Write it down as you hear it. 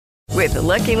With the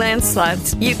Lucky Land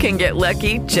Slots, you can get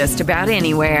lucky just about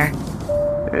anywhere.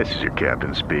 This is your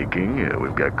captain speaking.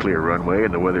 We've got clear runway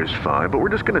and the weather's fine, but we're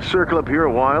just going to circle up here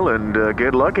a while and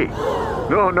get lucky.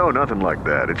 No, nothing like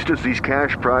that. It's just these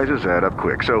cash prizes add up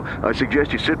quick. So I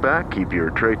suggest you sit back, keep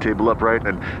your tray table upright,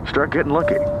 and start getting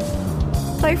lucky.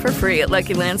 Play for free at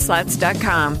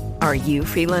LuckyLandSlots.com. Are you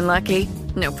feeling lucky?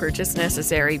 No purchase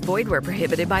necessary. Void where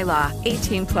prohibited by law.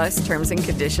 18 plus terms and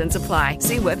conditions apply.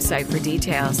 See website for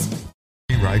details.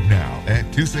 Right now at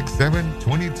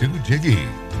 267-22-JIGGY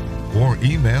or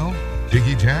email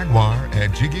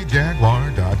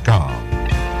jiggyjaguar@jiggyjaguar.com.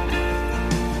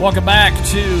 Welcome back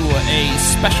to a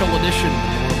special edition of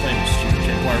the world famous Cherie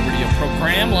Jaguar radio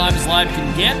program. Live as live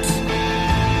can get.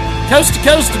 Coast to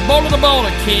coast and boulder to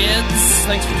boulder, kids.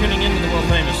 Thanks for tuning in to the world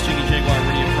famous Cherie Jaguar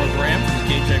radio program from the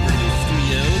KJAG Radio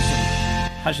Studios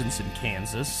in Hutchinson,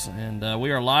 Kansas. And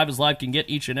we are live as live can get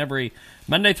each and every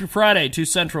Monday through Friday, 2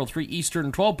 Central, 3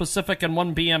 Eastern, 12 Pacific, and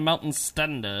 1 p.m. Mountain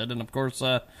Standard. And, of course,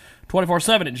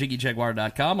 24/7 at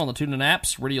JiggyJaguar.com on the TuneIn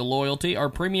apps, Radio Loyalty. Our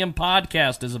premium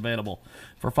podcast is available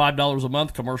for $5 a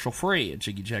month, commercial-free at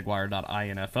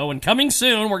JiggyJaguar.info. And coming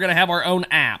soon, we're going to have our own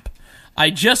app. I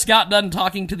just got done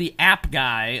talking to the app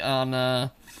guy on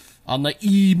the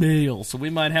email, so we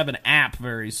might have an app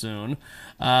very soon.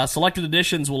 Selected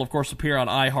editions will, of course, appear on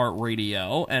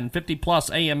iHeartRadio and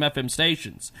 50-plus AM/FM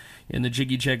stations in the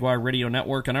Jiggy Jaguar Radio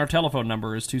Network, and our telephone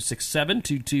number is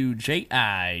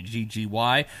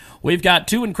 267-22-JIGGY. We've got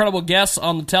two incredible guests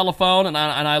on the telephone, and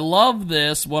I love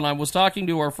this. When I was talking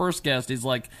to our first guest, he's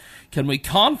like, can we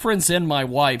conference in my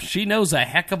wife? She knows a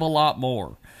heck of a lot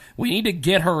more. We need to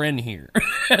get her in here.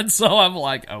 And so I'm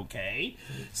like, okay.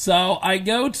 So I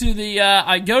go to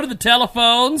the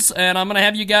telephones, and I'm going to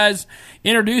have you guys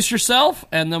introduce yourself,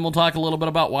 and then we'll talk a little bit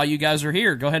about why you guys are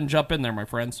here. Go ahead and jump in there, my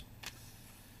friends.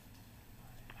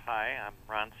 Hi, I'm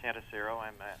Ron Santasiero.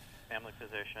 I'm a family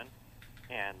physician,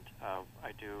 and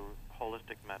I do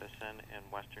holistic medicine in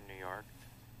Western New York,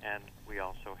 and we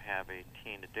also have a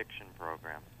teen addiction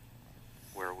program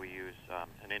where we use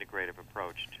an integrative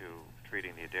approach to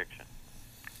treating the addiction.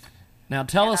 Now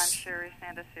tell us... I'm Cherie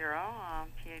Santasiero,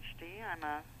 PhD. I'm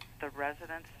the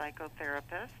resident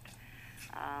psychotherapist.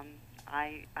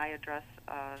 I address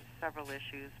several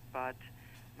issues, but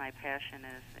my passion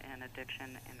is in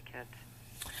addiction in kids.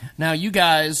 Now, you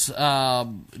guys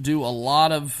do a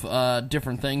lot of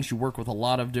different things. You work with a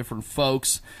lot of different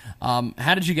folks.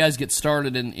 How did you guys get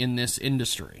started in this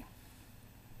industry?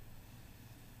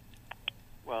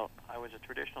 Well, I was a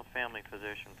traditional family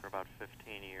physician for about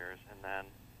 15 years, and then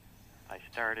I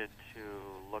started to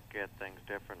look at things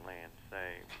differently and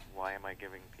say, why am I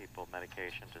giving people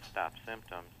medication to stop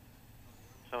symptoms?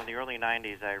 So in the early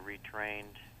 90s, I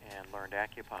retrained and learned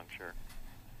acupuncture.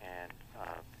 And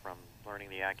from learning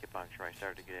the acupuncture, I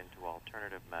started to get into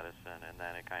alternative medicine, and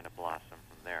then it kind of blossomed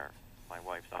from there. My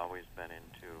wife's always been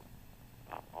into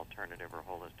alternative or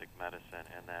holistic medicine,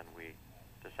 and then we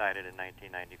decided in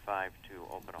 1995 to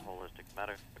open a holistic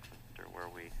medical center where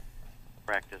we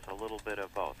practice a little bit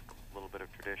of both, a little bit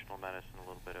of traditional medicine, a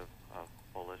little bit of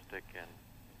holistic and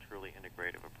truly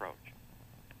integrative approach.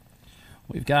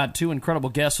 We've got two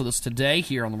incredible guests with us today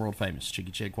here on the world-famous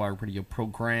Jiggy Jaguar radio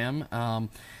program.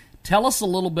 Tell us a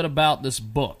little bit about this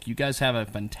book. You guys have a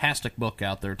fantastic book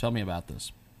out there. Tell me about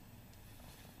this.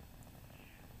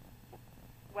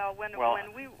 Well, when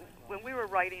we were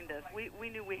writing this, we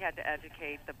knew we had to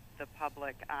educate the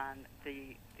public on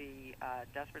the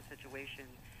desperate situation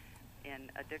in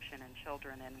addiction in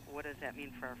children and what does that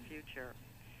mean for our future.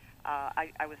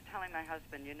 I was telling my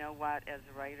husband, you know what, as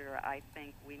a writer, I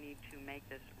think we need to make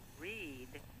this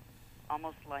read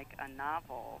almost like a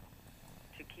novel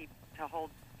to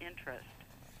hold interest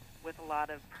with a lot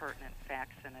of pertinent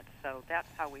facts in it. So that's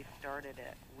how we started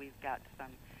it. We've got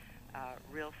some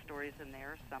real stories in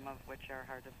there, some of which are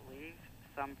hard to believe,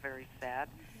 some very sad,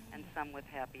 and some with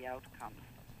happy outcomes.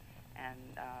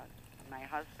 And my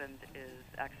husband is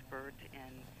expert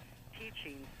in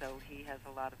teaching, so he has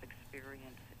a lot of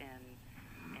experience in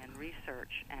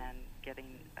research and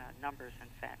getting numbers and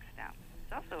facts down.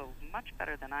 He's also much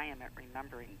better than I am at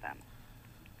remembering them.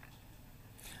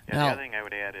 Yeah, the other thing I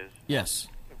would add is yes,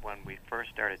 when we first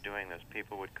started doing this,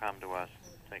 people would come to us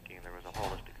thinking there was a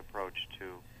holistic approach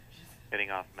to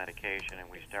getting off medication, and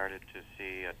we started to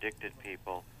see addicted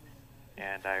people,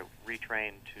 and I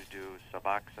retrained to do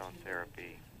Suboxone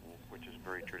therapy, which is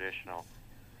very traditional,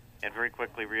 and very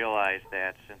quickly realized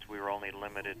that since we were only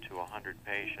limited to 100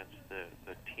 patients,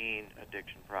 the teen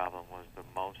addiction problem was the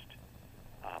most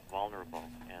vulnerable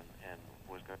and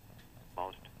was the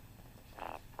most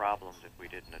problems if we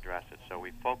didn't address it. So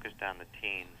we focused on the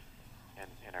teens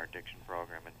in our addiction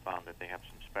program and found that they have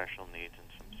some special needs and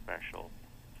some special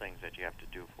things that you have to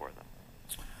do for them.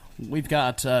 We've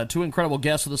got two incredible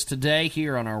guests with us today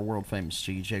here on our world-famous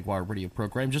GE Jaguar radio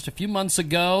program. Just a few months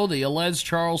ago, the alleged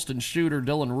Charleston shooter,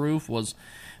 Dylann Roof, was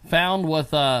found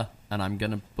with, and I'm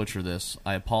going to butcher this,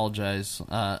 I apologize,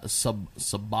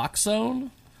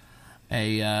 Suboxone,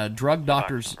 a drug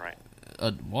doctor's... Right.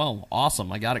 Well,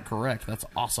 awesome. I got it correct. That's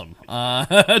awesome.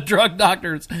 Drug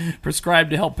doctors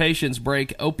prescribed to help patients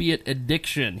break opiate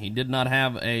addiction. He did not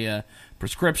have a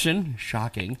prescription.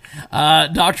 Shocking.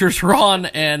 Doctors Ron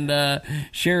and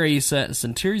Cherie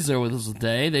Santasiero with us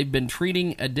today. They've been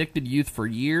treating addicted youth for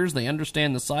years. They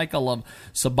understand the cycle of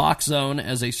Suboxone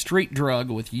as a street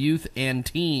drug with youth and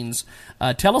teens.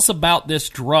 Tell us about this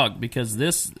drug,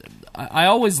 because I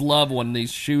always love when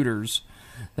these shooters,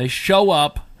 they show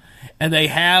up and they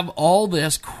have all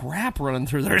this crap running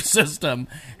through their system.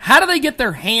 How do they get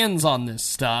their hands on this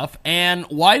stuff, and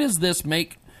why does this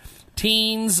make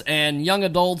teens and young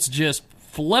adults just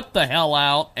flip the hell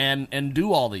out and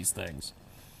do all these things?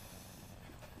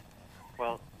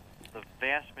 Well, the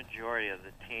vast majority of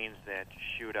the teens that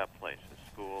shoot up places,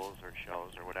 schools or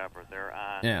shows or whatever, they're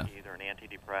on either an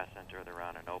antidepressant or they're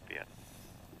on an opiate.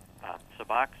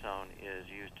 Suboxone is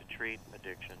used to treat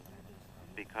addiction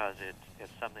because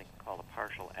it's something called a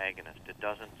partial agonist. It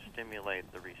doesn't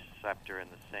stimulate the receptor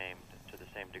to the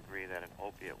same degree that an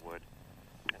opiate would,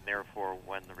 and therefore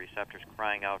when the receptor's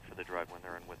crying out for the drug, when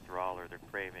they're in withdrawal or they're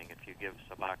craving, if you give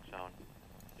Suboxone,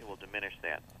 it will diminish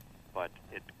that, but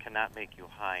it cannot make you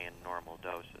high in normal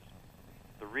doses.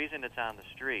 The reason it's on the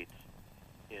streets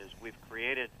is we've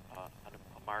created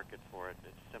a market for it.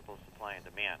 It's simple supply and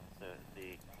demand.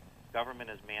 The government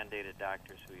has mandated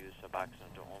doctors who use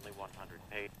Suboxone to only 100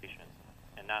 patients,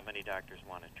 and not many doctors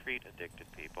want to treat addicted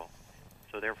people.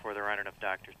 So therefore, there aren't enough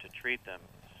doctors to treat them.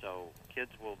 So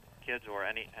kids or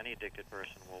any addicted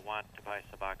person will want to buy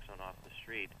Suboxone off the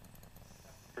street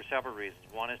for several reasons.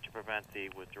 One is to prevent the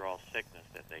withdrawal sickness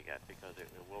that they get, because it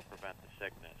will prevent the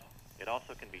sickness. It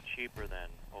also can be cheaper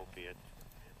than opiates,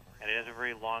 and it has a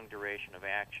very long duration of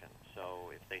action.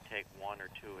 So if they take one or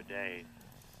two a day,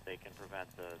 they can prevent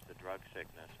the drug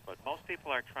sickness. But most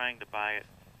people are trying to buy it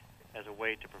as a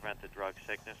way to prevent the drug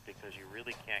sickness because you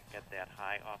really can't get that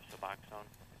high off Suboxone.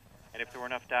 And if there were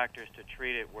enough doctors to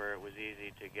treat it where it was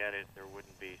easy to get it, there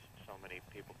wouldn't be so many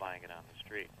people buying it on the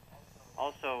street.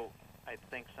 Also, I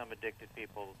think some addicted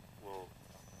people will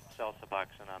sell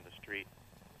Suboxone on the street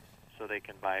so they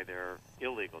can buy their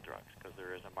illegal drugs, because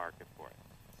there is a market for it.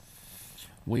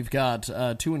 We've got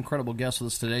two incredible guests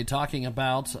with us today talking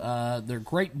about their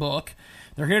great book.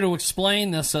 They're here to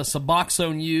explain this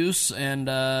Suboxone use and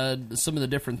some of the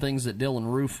different things that Dylann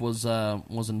Roof was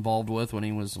involved with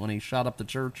when he shot up the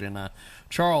church in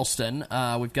Charleston.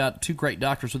 We've got two great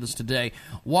doctors with us today.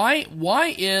 Why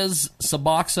is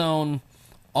Suboxone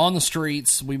on the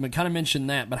streets? We kind of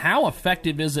mentioned that, but how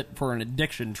effective is it for an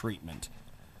addiction treatment?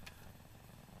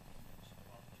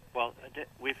 Well,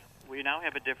 we now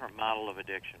have a different model of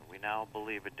addiction. We now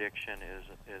believe addiction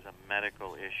is a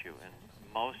medical issue, and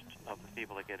most of the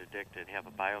people that get addicted have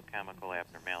a biochemical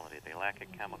abnormality. They lack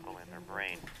a chemical in their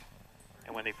brain,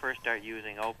 and when they first start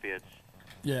using opiates,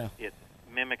 it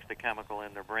mimics the chemical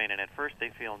in their brain, and at first they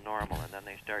feel normal, and then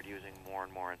they start using more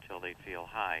and more until they feel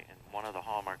high. And one of the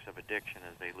hallmarks of addiction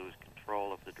is they lose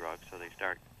control of the drug, so they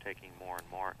start taking more and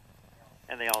more,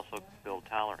 and they also build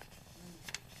tolerance.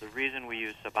 The reason we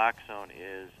use Suboxone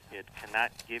is it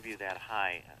cannot give you that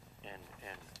high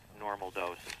in normal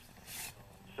doses.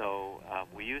 So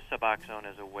we use Suboxone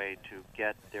as a way to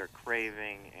get their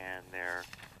craving and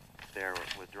their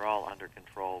withdrawal under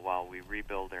control while we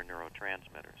rebuild their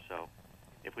neurotransmitters. So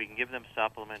if we can give them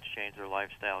supplements, change their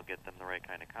lifestyle, get them the right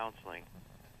kind of counseling,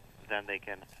 then they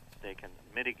can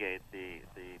mitigate the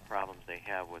problems they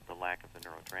have with the lack of the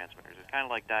neurotransmitters. It's kind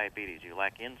of like diabetes. You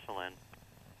lack insulin,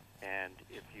 and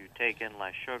if you take in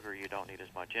less sugar, you don't need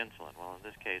as much insulin. Well, in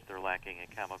this case, they're lacking a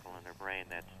chemical in their brain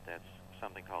that's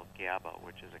something called GABA,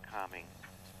 which is a calming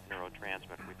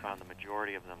neurotransmitter. We found the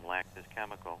majority of them lack this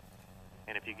chemical.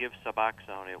 And if you give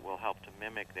Suboxone, it will help to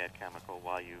mimic that chemical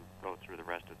while you go through the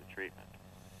rest of the treatment.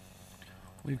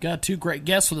 We've got two great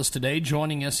guests with us today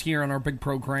joining us here on our big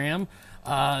program.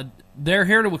 They're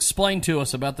here to explain to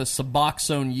us about the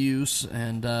Suboxone use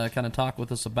and kind of talk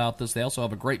with us about this. They also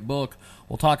have a great book.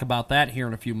 We'll talk about that here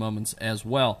in a few moments as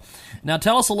well. Now,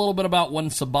 tell us a little bit about when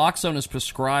Suboxone is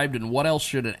prescribed and what else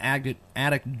should an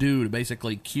addict do to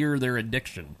basically cure their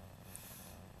addiction.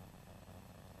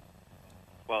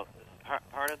 Well,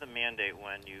 part of the mandate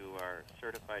when you are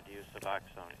certified to use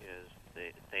Suboxone is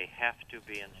they have to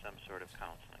be in some sort of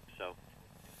counseling. So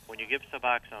when you give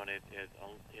Suboxone, it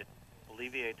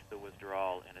alleviates the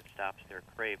withdrawal and it stops their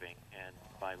craving. And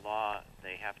by law,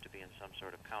 they have to be in some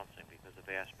sort of counseling because the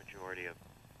vast majority of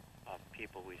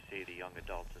people we see, the young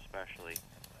adults especially,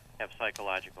 have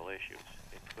psychological issues.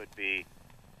 It could be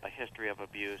a history of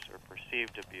abuse or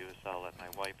perceived abuse. I'll let my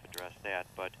wife address that.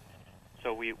 But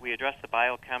so we address the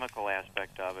biochemical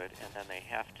aspect of it, and then they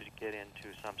have to get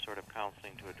into some sort of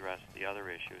counseling to address the other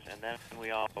issues. And then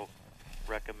we also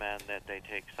recommend that they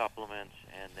take supplements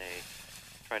and they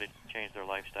try to change their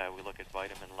lifestyle. We look at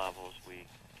vitamin levels. We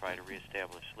try to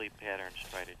reestablish sleep patterns,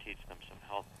 try to teach them some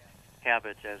health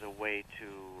habits as a way to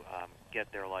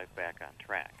get their life back on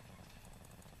track.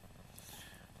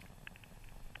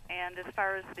 And as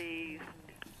far as the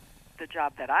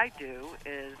job that I do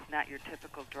is not your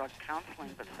typical drug counseling,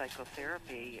 but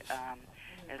psychotherapy.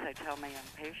 As I tell my young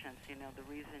patients, the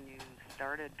reason you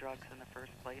started drugs in the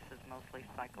first place is mostly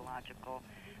psychological,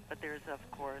 but there's, of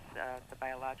course, the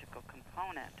biological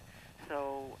component.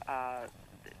 So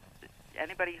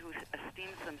anybody who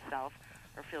esteems themselves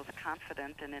or feels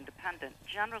confident and independent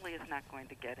generally is not going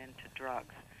to get into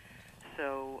drugs.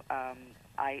 So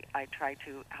I try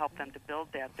to help them to build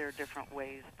that. There are different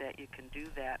ways that you can do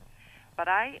that. But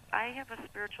I have a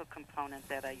spiritual component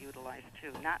that I utilize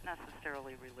too, not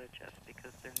necessarily religious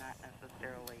because they're not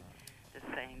necessarily the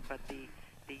same, but the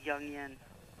Jungian,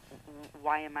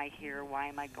 why am I here? Why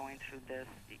am I going through this?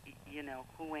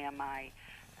 Who am I?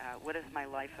 What is my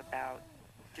life about?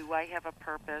 Do I have a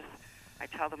purpose? I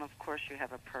tell them, of course you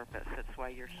have a purpose. That's why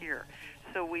you're here.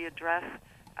 So we address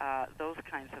those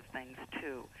kinds of things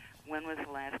too. When was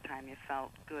the last time you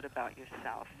felt good about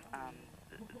yourself?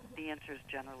 The answers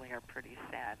generally are pretty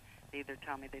sad. They either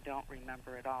tell me they don't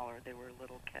remember at all or they were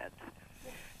little kids.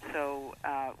 So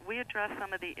we address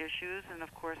some of the issues, and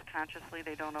of course consciously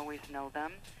they don't always know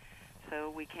them.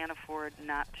 So we can't afford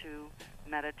not to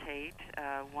meditate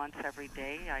once every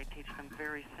day. I teach them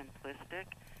very simplistic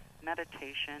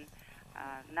meditation,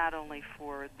 not only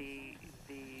for the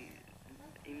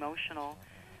emotional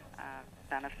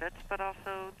benefits, but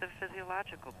also the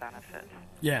physiological benefits,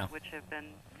 which have been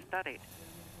studied.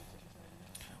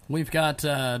 We've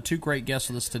got two great guests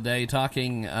with us today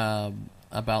talking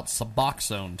about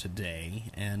Suboxone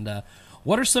today. And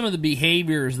what are some of the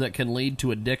behaviors that can lead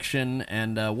to addiction,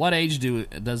 and what age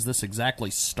does this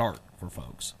exactly start for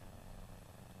folks?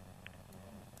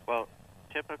 Well,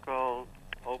 typical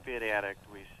opiate addict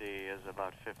we see is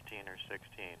about 15 or 16.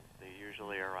 They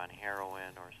usually are on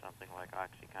heroin or something like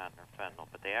OxyContin or fentanyl,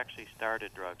 but they actually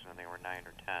started drugs when they were 9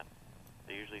 or 10.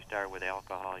 They usually start with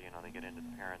alcohol. They get into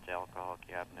the parents' alcohol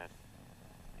cabinet,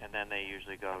 and then they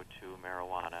usually go to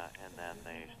marijuana, and then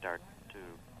they start to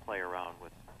play around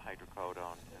with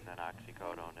hydrocodone and then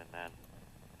oxycodone, and then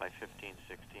by 15,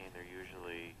 16, they're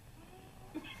usually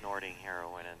snorting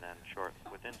heroin, and then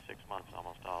within 6 months,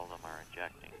 almost all of them are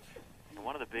injecting. And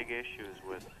one of the big issues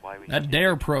with why we... That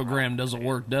DARE program doesn't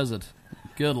work, does it?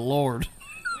 Good Lord.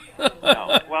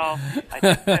 No. Well, I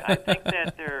think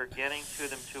that they're getting to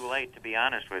them too late, to be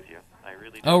honest with you. I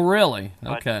really do. Oh, really?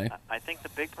 But okay. I think the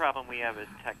big problem we have is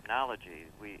technology.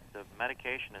 The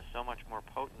medication is so much more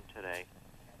potent today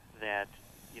that,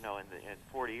 in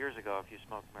 40 years ago, if you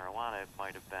smoked marijuana, it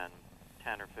might have been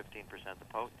 10 or 15% the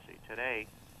potency. Today,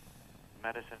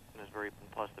 medicine is very,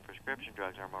 plus the prescription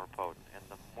drugs are more potent, and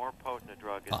the more potent a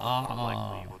drug is, the more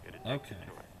likely you will get addicted to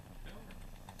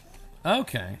it.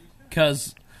 Okay,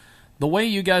 because the way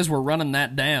you guys were running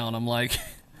that down, I'm like,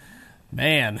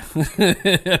 man,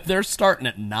 if they're starting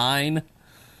at 9,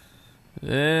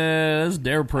 this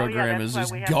DARE program is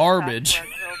just garbage. To our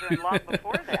children long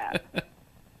before that.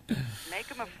 Make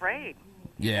them afraid.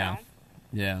 Yeah.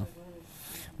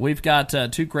 We've got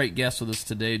two great guests with us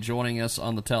today joining us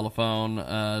on the telephone,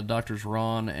 Drs.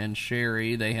 Ron and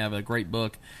Cherie. They have a great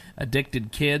book,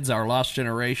 Addicted Kids, Our Lost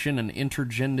Generation, an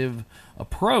Integrative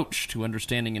Approach to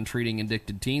Understanding and Treating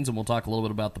Addicted Teens, and we'll talk a little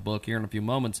bit about the book here in a few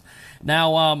moments.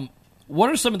 Now,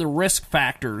 what are some of the risk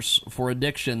factors for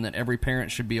addiction that every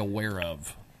parent should be aware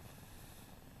of?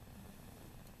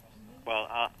 Well,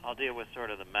 I'll deal with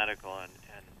sort of the medical, and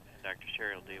Dr.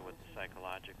 Cherie will deal with the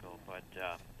psychological, but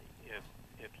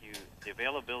the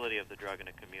availability of the drug in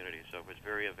a community, so if it's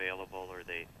very available or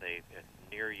they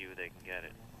near you, they can get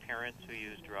it. Parents who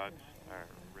use drugs are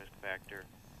a risk factor.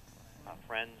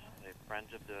 Friends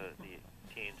of the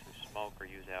teens who smoke or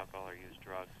use alcohol or use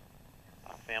drugs.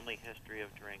 Family history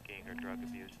of drinking or drug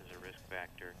abuse is a risk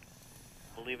factor.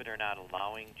 Believe it or not,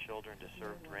 allowing children to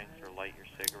serve drinks or light your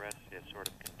cigarettes is sort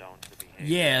of condones the behavior.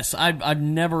 Yes, I've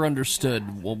never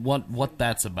understood what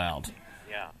that's about.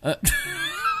 Yeah.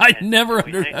 I never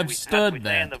understood that. We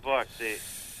say in the book,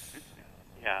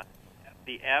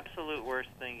 The absolute worst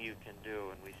thing you can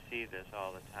do, and we see this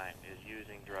all the time, is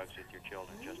using drugs with your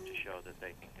children just to show that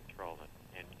they can control it.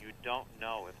 And you don't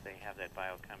know if they have that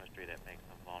biochemistry that makes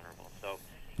them vulnerable. So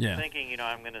thinking,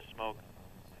 I'm going to smoke,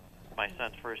 my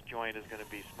son's first joint is going to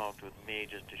be smoked with me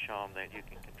just to show him that you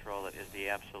can control it is the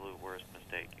absolute worst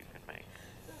mistake you can make.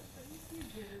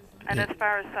 And as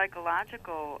far as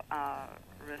psychological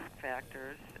risk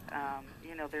factors,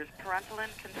 there's parental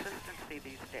inconsistency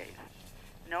these days.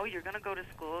 No, you're going to go to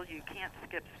school. You can't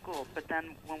skip school. But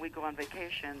then when we go on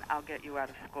vacation, I'll get you out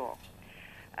of school.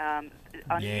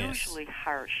 Unusually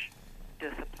harsh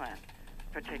discipline,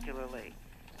 particularly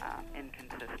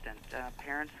inconsistent.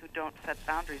 Parents who don't set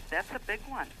boundaries, that's a big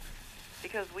one.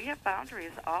 Because we have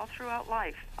boundaries all throughout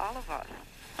life, all of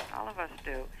us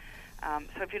do.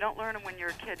 So if you don't learn them when you're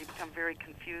a kid, you become very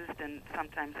confused and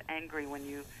sometimes angry when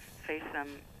you face them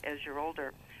as you're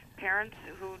older. Parents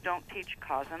who don't teach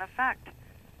cause and effect.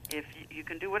 If you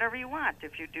can do whatever you want.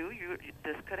 If you do,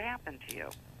 this could happen to you.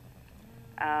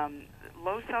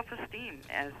 Low self-esteem,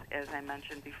 as I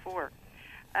mentioned before.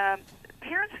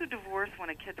 Parents who divorce when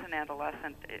a kid's an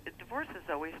adolescent, divorce is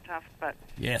always tough, but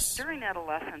during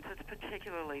adolescence it's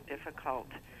particularly difficult.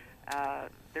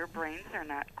 Their brains are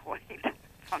not quite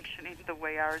functioning the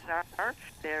way ours are.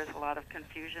 There's a lot of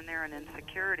confusion there and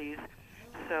insecurities.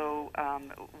 So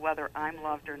whether I'm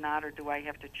loved or not, or do I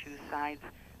have to choose sides,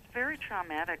 it's very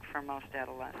traumatic for most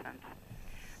adolescents.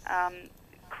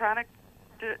 Chronic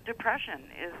depression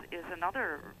is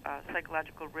another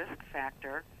psychological risk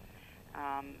factor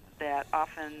that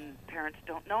often parents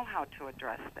don't know how to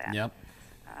address that. Yep.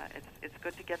 It's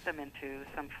good to get them into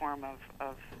some form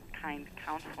of kind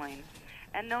counseling.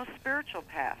 And no spiritual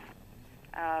path.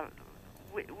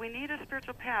 We need a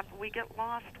spiritual path. We get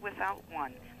lost without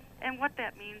one. And what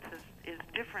that means is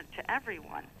different to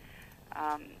everyone.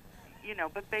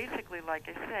 But basically, like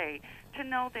I say, to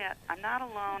know that I'm not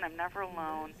alone, I'm never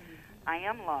alone, I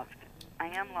am loved, I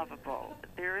am lovable.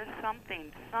 There is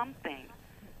something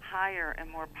higher and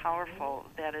more powerful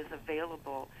that is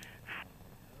available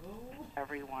for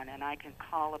everyone, and I can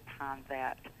call upon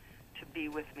that to be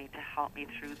with me, to help me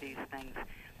through these things.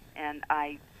 And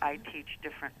I teach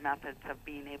different methods of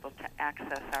being able to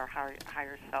access our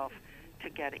higher self to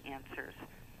get answers.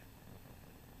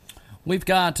 We've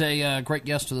got a great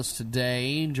guest with us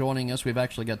today. Joining us, we've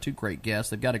actually got two great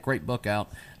guests. They've got a great book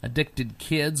out, Addicted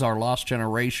Kids, Our Lost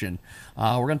Generation.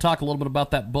 We're going to talk a little bit about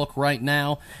that book right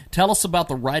now. Tell us about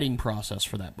the writing process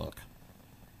for that book.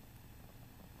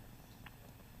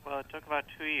 Well, it took about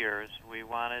 2 years. We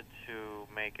wanted to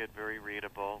make it very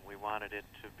readable. We wanted it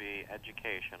to be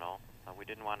educational. We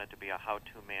didn't want it to be a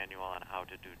how-to manual on how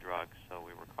to do drugs, so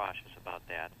we were cautious about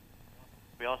that.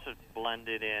 We also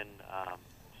blended in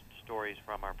stories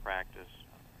from our practice,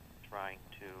 trying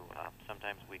to,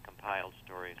 sometimes we compiled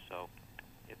stories, so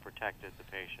it protected the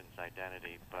patient's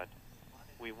identity. But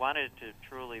we wanted it to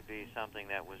truly be something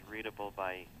that was readable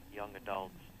by young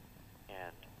adults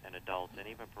and adults and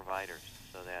even providers,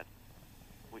 so that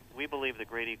we believe the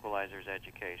great equalizer is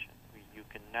education. You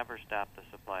can never stop the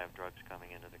supply of drugs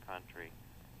coming into the country,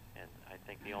 and I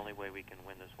think the only way we can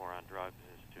win this war on drugs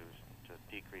is to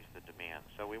decrease the demand.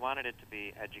 So we wanted it to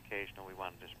be educational. We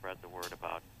wanted to spread the word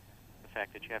about the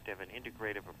fact that you have to have an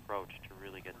integrative approach to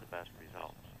really get the best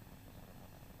results.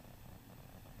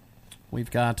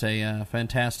 We've got a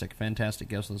fantastic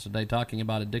guest with us today talking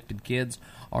about Addicted Kids,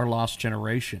 Our Lost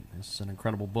Generation. This is an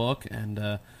incredible book,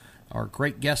 and our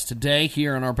great guest today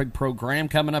here on our big program.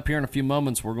 Coming up here in a few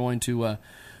moments, we're going to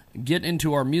get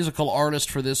into our musical artist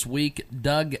for this week,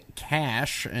 Doug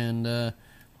Cash, and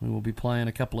we will be playing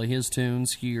a couple of his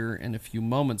tunes here in a few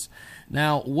moments.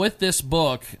 Now, with this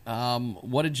book,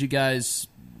 what did you guys,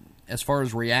 as far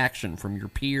as reaction from your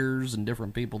peers and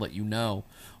different people that you know,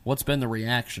 what's been the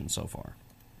reaction so far?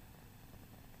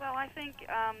 Well, I think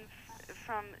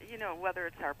from, whether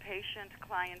it's our patient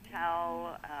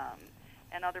clientele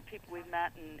and other people we've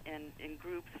met in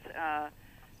groups to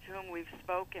whom we've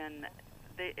spoken,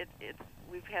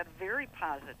 we've had very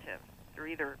positive. They're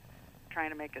either trying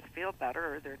to make us feel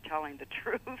better or they're telling the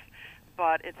truth,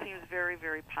 but it seems very,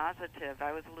 very positive.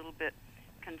 I was a little bit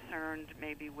concerned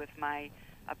maybe with my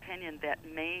opinion that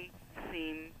may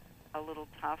seem a little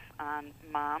tough on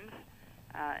moms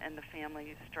and the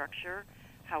family structure.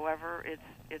 However,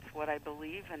 it's what I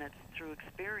believe, and it's through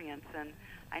experience. And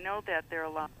I know that there are a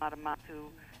lot of moms who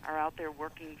are out there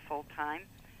working full-time,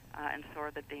 and so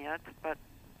are the dads, but,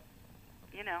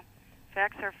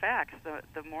 facts are facts.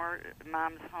 The more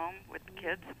moms home with the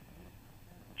kids,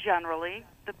 generally,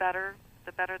 the better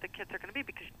the kids are going to be,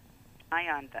 because you keep an eye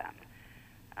on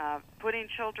them. Putting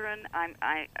children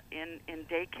in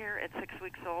daycare at 6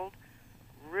 weeks old,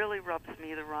 really rubs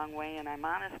me the wrong way, and I'm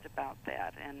honest about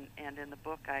that. And in the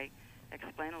book, I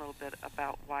explain a little bit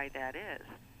about why that is.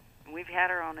 And we've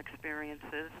had our own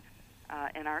experiences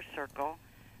in our circle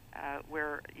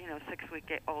where,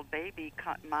 6-week-old baby,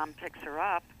 mom picks her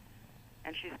up,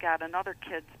 and she's got another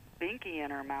kid's binky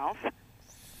in her mouth,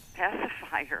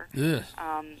 pacifier. Ugh.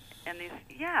 And these,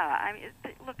 I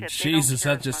mean, look at Jesus,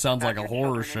 that just sounds like a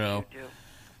horror show.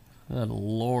 Good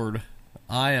Lord.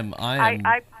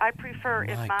 I prefer,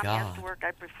 if Mom has to work,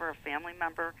 I prefer a family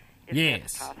member if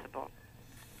it's possible.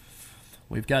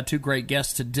 We've got two great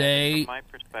guests today. From my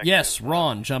perspective, yes,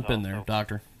 Ron, jump in there,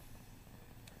 Doctor.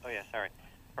 Oh, yeah, sorry.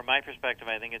 From my perspective,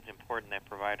 I think it's important that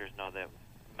providers know that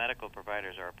medical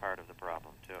providers are a part of the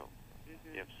problem, too.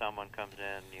 Mm-hmm. If someone comes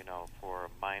in, for a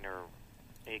minor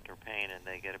ache or pain and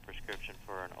they get a prescription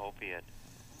for an opiate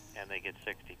and they get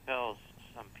 60 pills,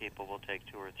 some people will take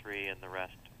 2 or 3 and the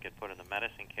rest get put in the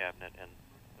medicine cabinet. And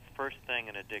the first thing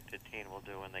an addicted teen will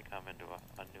do when they come into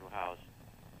a new house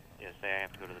is say, I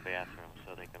have to go to the bathroom,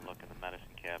 so they can look in the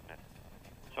medicine cabinet.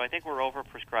 So I think we're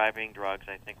over-prescribing drugs.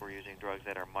 I think we're using drugs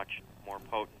that are much more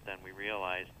potent than we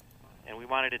realize. And we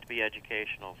wanted it to be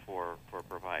educational for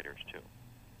providers, too.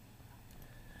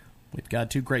 We've got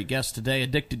two great guests today.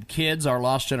 Addicted Kids, Our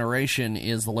Lost Generation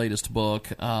is the latest book.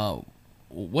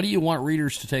 What do you want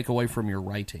readers to take away from your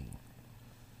writing?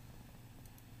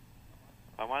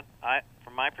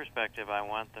 From my perspective, I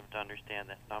want them to understand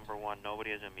that, number one, nobody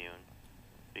is immune.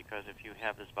 Because if you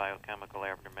have this biochemical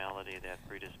abnormality that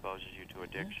predisposes you to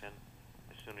addiction,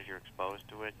 as soon as you're exposed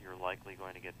to it, you're likely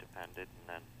going to get dependent and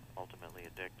then ultimately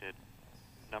addicted.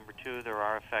 Number two, there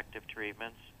are effective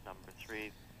treatments. Number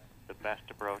three, the best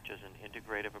approach is an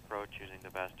integrative approach using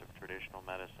the best of traditional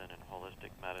medicine and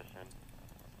holistic medicine.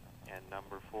 And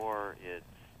number four, it's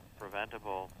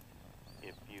preventable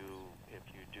if you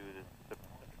do the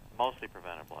mostly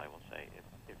preventable, I will say,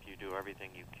 if you do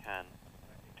everything you can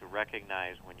to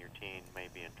recognize when your teen may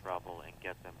be in trouble and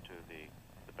get them to the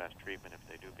best treatment if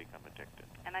they do become addicted.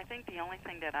 And I think the only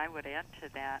thing that I would add to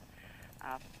that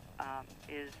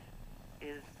is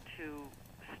to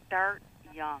start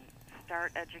young.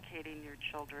 Start educating your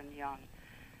children young.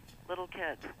 Little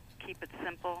kids, keep it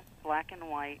simple, black and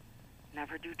white.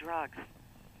 Never do drugs.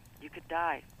 You could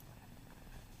die.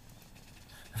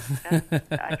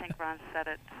 I think Ron said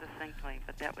it succinctly,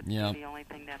 but that would be the only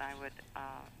thing that I would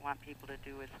want people to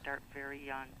do is start very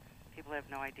young. People have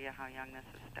no idea how young this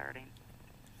is starting.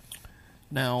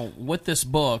 Now, with this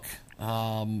book,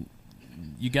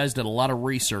 you guys did a lot of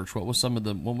research. What was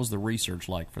the research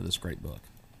like for this great book?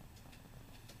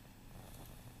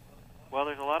 Well,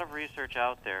 there's a lot of research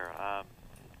out there.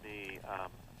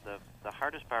 The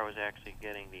hardest part was actually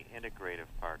getting the integrative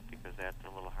part because that's a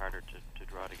little harder to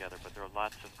draw together. But there are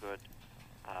lots of good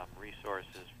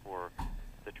resources for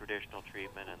the traditional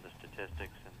treatment and the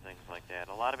statistics and things like that.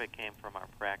 A lot of it came from our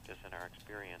practice and our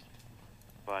experience.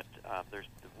 But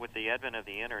with the advent of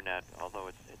the internet, although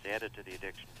it's added to the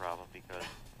addiction problem because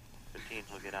the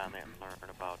teens will get on there and learn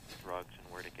about drugs and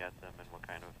where to get them and what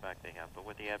kind of effect they have. But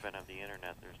with the advent of the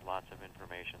internet, there's lots of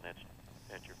information that's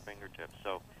at your fingertips.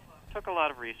 So it took a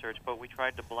lot of research, but we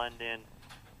tried to blend in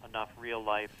enough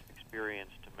real-life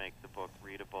experience to make the book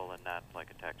readable and not like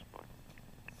a textbook.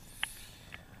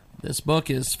 This book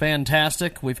is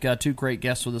fantastic. We've got two great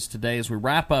guests with us today. As we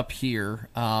wrap up here,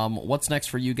 what's next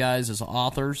for you guys as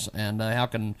authors, and how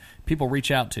can people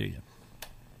reach out to you?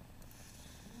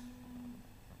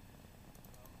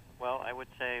 Well, I would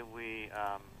say we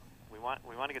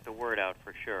want to get the word out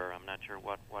for sure. I'm not sure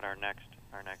what our next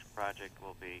project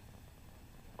will be,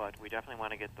 but we definitely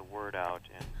want to get the word out,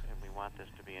 and we want this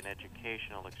to be an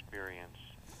educational experience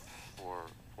for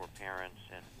parents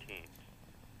and teens.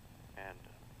 And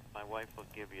my wife will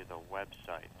give you the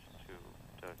website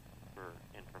for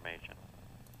information.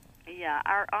 Yeah,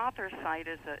 our author site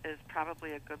is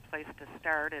probably a good place to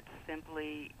start. It's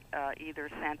simply either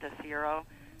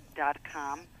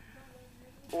Santasiero.com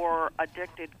or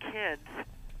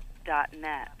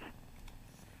addictedkids.net.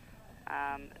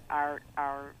 Our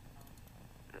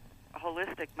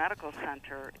holistic medical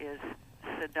center is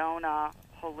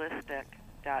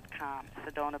SedonaHolistic.com.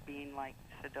 Sedona being like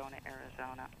Sedona,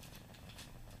 Arizona.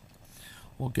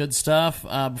 Well, good stuff.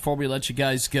 Before we let you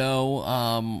guys go,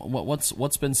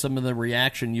 what's been some of the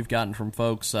reaction you've gotten from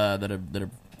folks that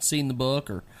have seen the book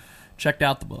or checked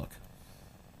out the book?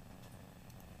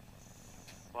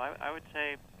 Well, I would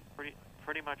say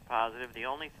pretty much positive. The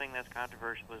only thing that's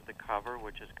controversial is the cover,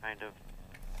 which is kind of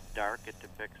dark. It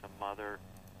depicts a mother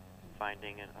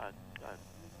finding a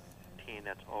teen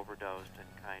that's overdosed and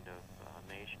kind of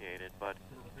emaciated. But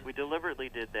we deliberately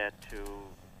did that to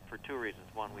for two reasons.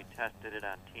 One, we tested it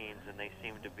on teens, and they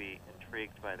seemed to be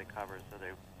intrigued by the cover, so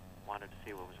they wanted to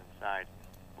see what was inside.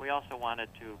 We also wanted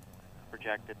to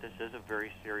project that this is a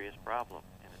very serious problem,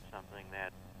 and it's something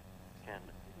that can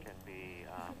be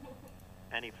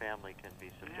any family can be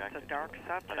subjected to. It's a dark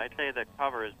subject. But I'd say the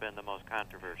cover has been the most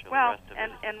controversial. Well, the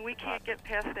rest of and we can't get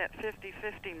past that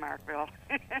 50-50 mark, Bill.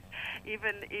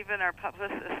 even our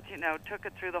publicist, took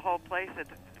it through the whole place at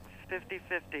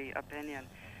 50-50 opinion.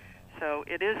 So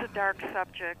it is a dark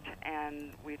subject,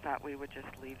 and we thought we would just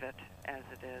leave it as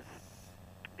it is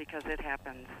because it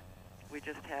happens. We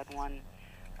just had one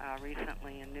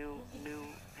recently, a new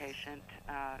patient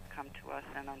come to us,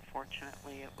 and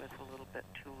unfortunately it was a little bit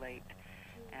too late,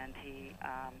 and he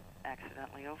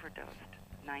accidentally overdosed,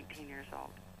 19 years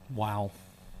old. Wow.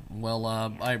 Well,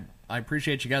 I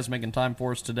appreciate you guys making time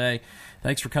for us today.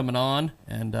 Thanks for coming on,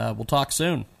 and we'll talk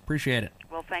soon. Appreciate it.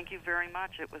 Well, thank you very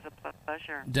much. It was a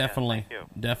pleasure. Definitely. Yeah,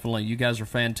 thank you. Definitely. You guys are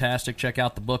fantastic. Check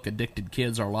out the book, Addicted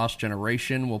Kids, Our Lost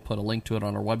Generation. We'll put a link to it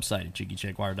on our website at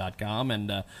JiggyJaguar.com,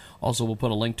 and also we'll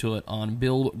put a link to it on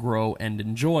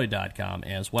BuildGrowAndEnjoy.com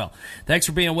as well. Thanks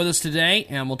for being with us today,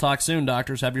 and we'll talk soon,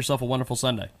 doctors. Have yourself a wonderful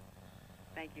Sunday.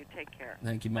 Thank you. Take care.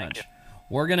 Thank you much. Thank you.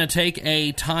 We're going to take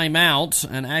a timeout,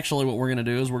 and actually what we're going to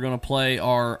do is we're going to play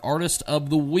our Artist of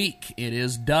the Week. It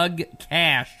is Doug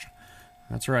Cash.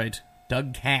 That's right,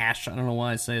 Doug Cash. I don't know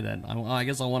why I say that. I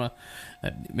guess I want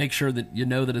to make sure that you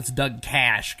know that it's Doug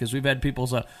Cash, because we've had people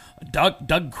say,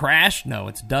 Doug Crash? No,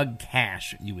 it's Doug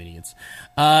Cash, you idiots.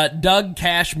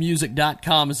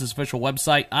 DougCashMusic.com is his official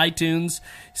website. iTunes,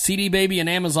 CD Baby, and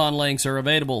Amazon links are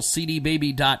available.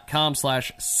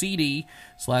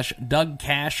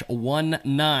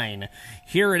 cdbaby.com/CD/DougCash19.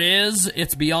 Here it is.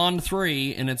 It's Beyond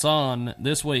 3, and it's on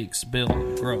this week's Build,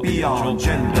 Grow, Beyond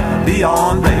gender,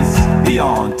 beyond race,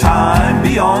 beyond time,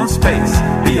 beyond space,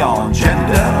 beyond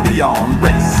gender, beyond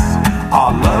race.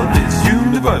 Our love is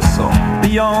universal.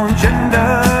 Beyond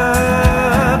gender,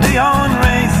 beyond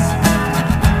race,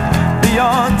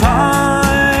 beyond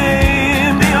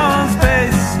time, beyond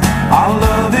space. Our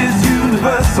love is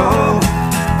universal.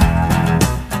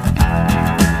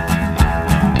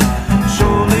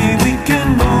 Surely we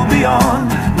can move beyond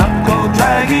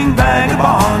knuckle-dragging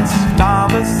vagabonds,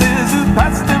 novices who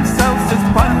pass themselves as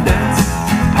pundits.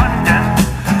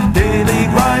 Daily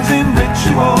grinds and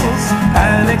rituals,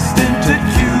 annexed into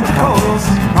cubicles.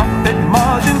 Profit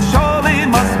margins surely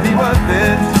must be worth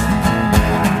it.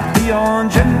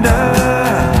 Beyond gender,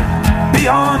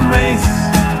 beyond race,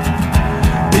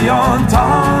 beyond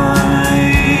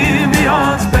time,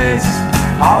 beyond space.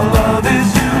 Our love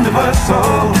is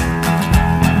universal.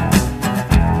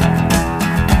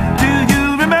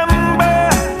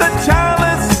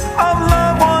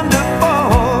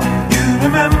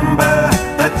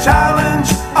 Challenge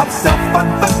of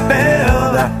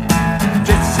self-unfulfilled.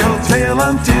 Chase your tail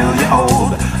until you're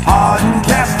old, hard and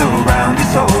cast around your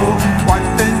soul.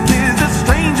 Wife and kids are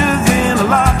strangers in a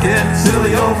locket,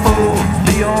 silly old fool.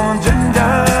 Beyond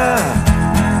gender,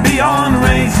 beyond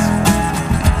race,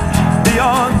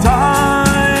 beyond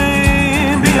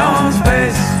time, beyond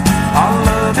space. Our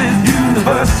love is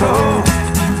universal.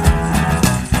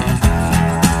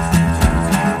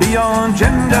 Beyond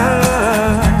gender,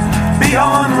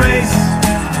 beyond race,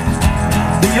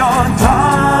 beyond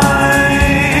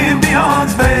time, beyond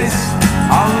space.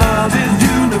 Our love is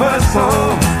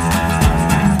universal.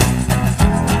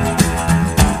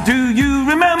 Do you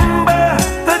remember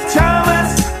the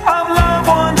chalice of love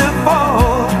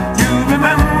wonderful? You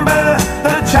remember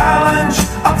the challenge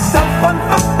of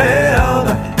self-unfulfilled.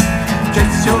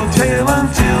 Chase your tail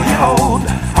until you're old,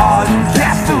 hard and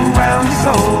cast around your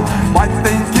soul. Wife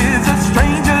and kids are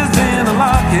strangers in a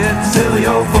locket, silly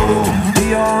old fool.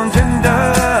 Beyond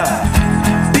gender,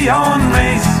 beyond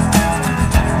race,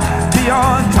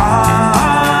 beyond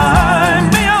time,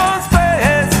 beyond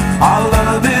space. Our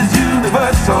love is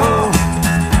universal.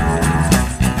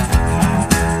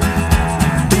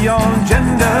 Beyond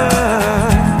gender,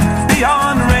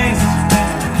 beyond race,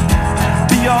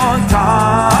 beyond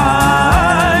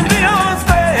time, beyond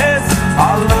space.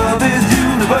 Our love is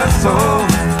universal.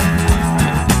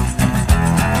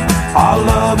 Our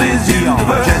love is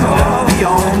universal.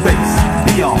 Beyond race,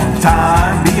 beyond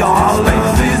time, beyond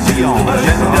space. Beyond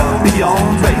gender,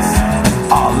 beyond race.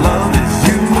 Our love is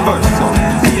universal.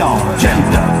 Beyond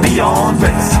gender, beyond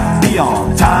race,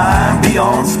 beyond time,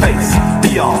 beyond space.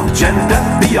 Beyond gender,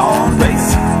 beyond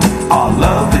race. Our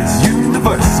love is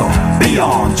universal.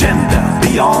 Beyond gender,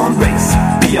 beyond race,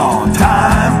 beyond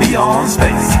time, beyond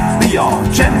space.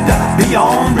 Beyond gender,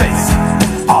 beyond race.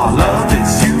 Our love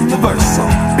is universal.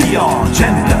 Beyond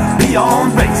gender,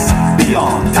 beyond race, beyond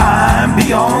beyond time,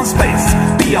 beyond space,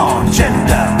 beyond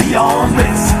gender, beyond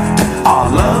race.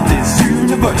 Our love is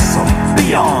universal,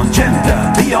 beyond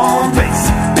gender, beyond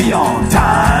race, beyond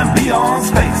time, beyond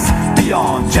space,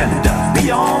 beyond gender,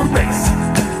 beyond race.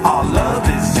 Our love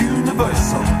is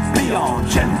universal,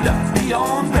 beyond gender,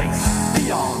 beyond race,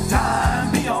 beyond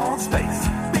time, beyond space,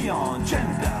 beyond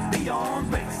gender,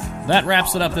 beyond race. That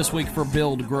wraps it up this week for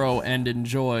Build, Grow, and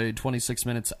Enjoy, 26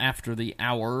 minutes after the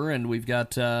hour. And we've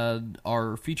got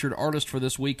our featured artist for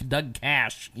this week, Doug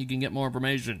Cash. You can get more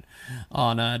information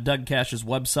on Doug Cash's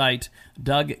website,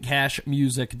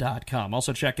 DougCashMusic.com.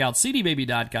 Also check out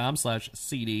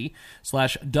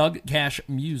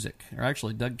cdbaby.com/CD/DougCashMusic. Or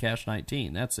actually,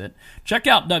 DougCash19. That's it. Check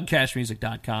out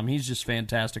DougCashMusic.com. He's just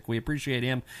fantastic. We appreciate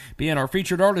him being our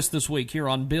featured artist this week here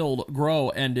on Build, Grow,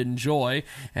 and Enjoy.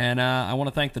 And I want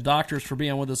to thank the doctors for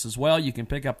being with us as well. You can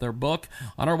pick up their book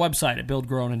on our website at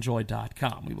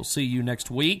buildgrowandenjoy.com. We will see you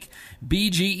next week.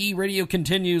 BGE Radio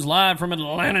continues live from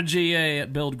Atlanta, GA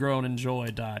at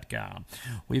buildgrowandenjoy.com.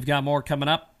 We've got more coming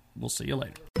up. We'll see you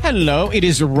later. Hello, it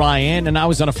is Ryan, and I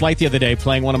was on a flight the other day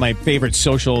playing one of my favorite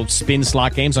social spin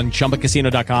slot games on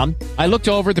ChumbaCasino.com. I looked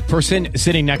over at the person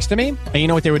sitting next to me, and you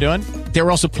know what they were doing? They were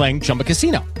also playing Chumba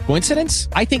Casino. Coincidence?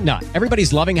 I think not.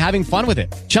 Everybody's loving having fun with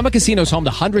it. Chumba Casino is home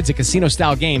to hundreds of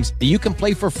casino-style games that you can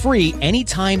play for free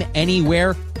anytime,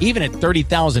 anywhere, even at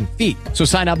 30,000 feet. So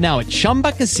sign up now at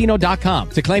ChumbaCasino.com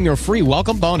to claim your free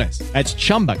welcome bonus. That's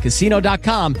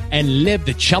ChumbaCasino.com and live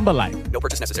the Chumba life. No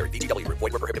purchase necessary. VGW. Void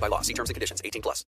where prohibited by law. See terms and conditions. 18+.